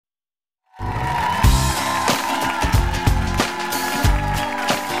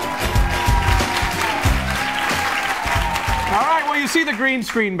see the green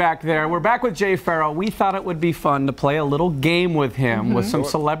screen back there. We're back with Jay Pharoah. We thought it would be fun to play a little game with him with some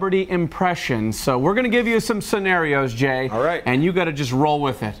celebrity impressions. So we're going to give you some scenarios, Jay. All right. And you got to just roll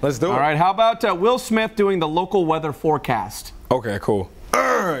with it. Let's do it. All right. How about Will Smith doing the local weather forecast? Okay, cool.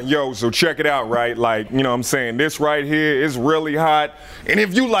 Yo, so check it out, right? Like, you know what I'm saying? This right here is really hot. And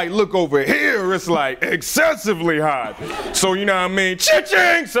if you, like, look over here, it's, like, excessively hot. So, you know what I mean?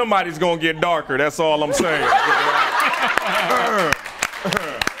 Cha-ching! Somebody's gonna get darker. That's all I'm saying.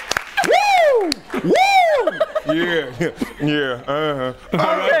 Woo! Yeah.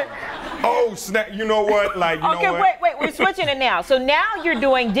 Okay. Oh, snap. You know what? Like, you know what? Wait. We're switching it now. So now you're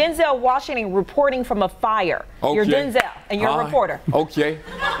doing Denzel Washington reporting from a fire. Okay. You're Denzel, and you're a reporter. Okay.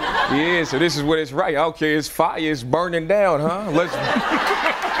 Yeah, so this is what it's right. Okay, it's fire. It's burning down, huh? Let's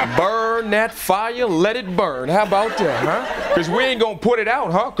burn that fire. Let it burn. How about that, huh? Because we ain't going to put it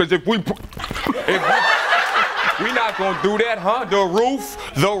out, huh? Because if we not going to do that, huh?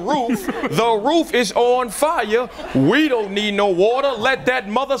 The roof is on fire. We don't need no water. Let that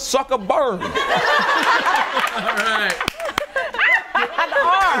mother sucker burn. All right.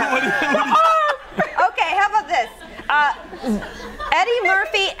 Okay, how about this? Eddie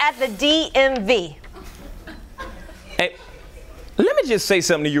Murphy at the DMV. Hey, let me just say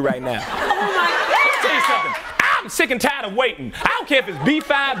something to you right now. Let me tell you something. I'm sick and tired of waiting. I don't care if it's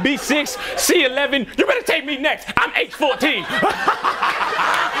B5, B6, C11. You better take me next. I'm H14.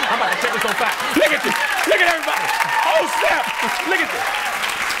 I'm about to take this on fire. Look at this. Look at everybody. Oh, snap. Look at this.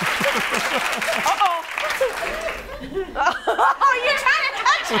 Oh, you're trying to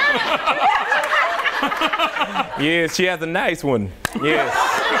touch her. Yes, she has a nice one. Yes.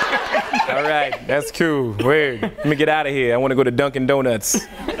 All right, that's cool. Weird. Let me get out of here. I want to go to Dunkin' Donuts.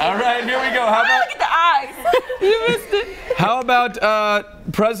 All right, here we go. How about, Look at the eyes. You missed it. how about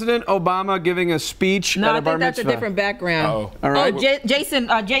President Obama giving a speech No, at I a bar think that's a mitzvah? different background. Oh. All right.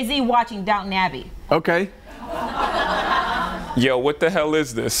 Oh, Jay-Z watching Downton Abbey. Okay. Yo, what the hell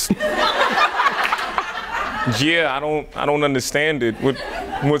is this? Yeah, I don't understand it.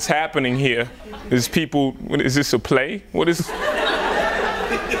 What's happening here? Is this a play? What is? All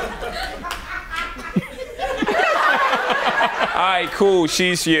right, cool.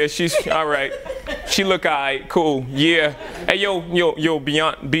 She's all right. She look all right, cool. Yeah. Hey, yo,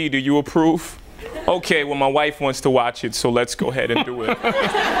 Beyond B, do you approve? Okay, well, my wife wants to watch it, so let's go ahead and do it. All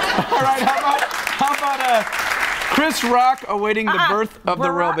right. How about Chris Rock awaiting the birth of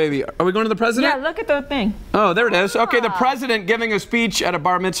the royal baby? Are we going to the president? Yeah, look at the thing. Oh, there it is. Okay, the president giving a speech at a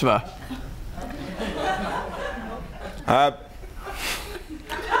bar mitzvah.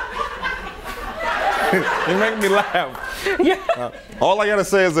 You make me laugh. Yeah. All I gotta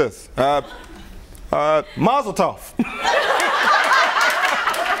say is this. Mazel tov.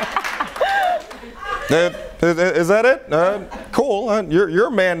 Is that it? Cool. You're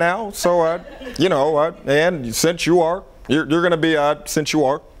a man now, so you know. And since you're gonna be since you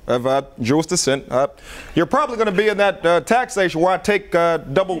are of Jewish descent, you're probably gonna be in that taxation where I take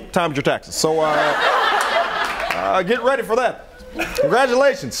double times your taxes. So get ready for that.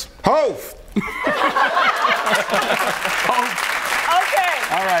 Congratulations, Hove. Okay.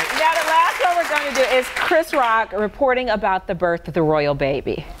 All right. Now the last one we're going to do is Chris Rock reporting about the birth of the royal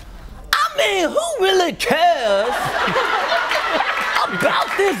baby. I mean, who really cares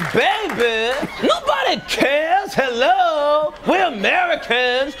about this baby? Nobody cares. Hello, we're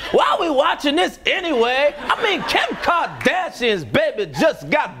Americans. Why are we watching this anyway? I mean, Kim Kardashian's baby just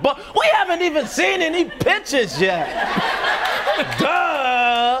got born. We haven't even seen any pictures yet.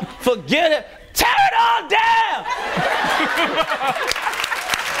 Duh, forget it. Tear it all down.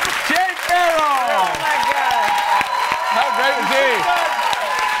 Jay Pharoah. Oh my God. How great was he?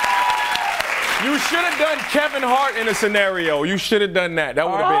 You should have done Kevin Hart in a scenario. You should have done that. That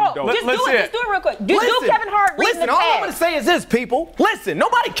would have been dope. Just do it real quick. Do Kevin Hart reading Listen, the all tag. I'm going to say is this, people. Listen,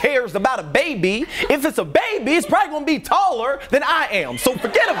 nobody cares about a baby. If it's a baby, it's probably going to be taller than I am. So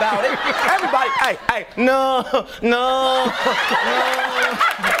forget about it. Everybody, hey, no.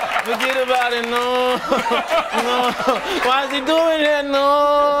 Forget about it, no. Why is he doing that,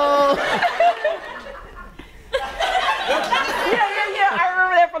 no? Yeah, I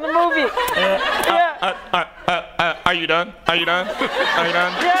remember that from the movie. Are you done? Are you done? Are you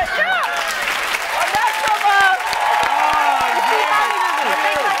done? Yeah. Oh, that's from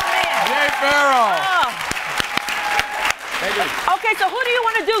Jay Pharoah. Okay, so who do you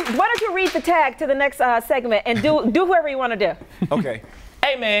want to do? Why don't you read the tag to the next segment and do whoever you want to do? Okay.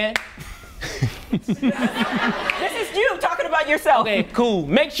 Hey, man. This is you talking about yourself. Okay, cool.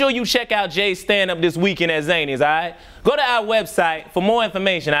 Make sure you check out Jay's stand-up this weekend at Zany's, all right? Go to our website for more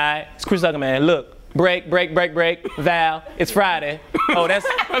information, all right? It's Chris Tucker, man. Look, break. Val, it's Friday. Oh, that's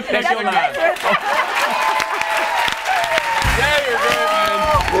your line.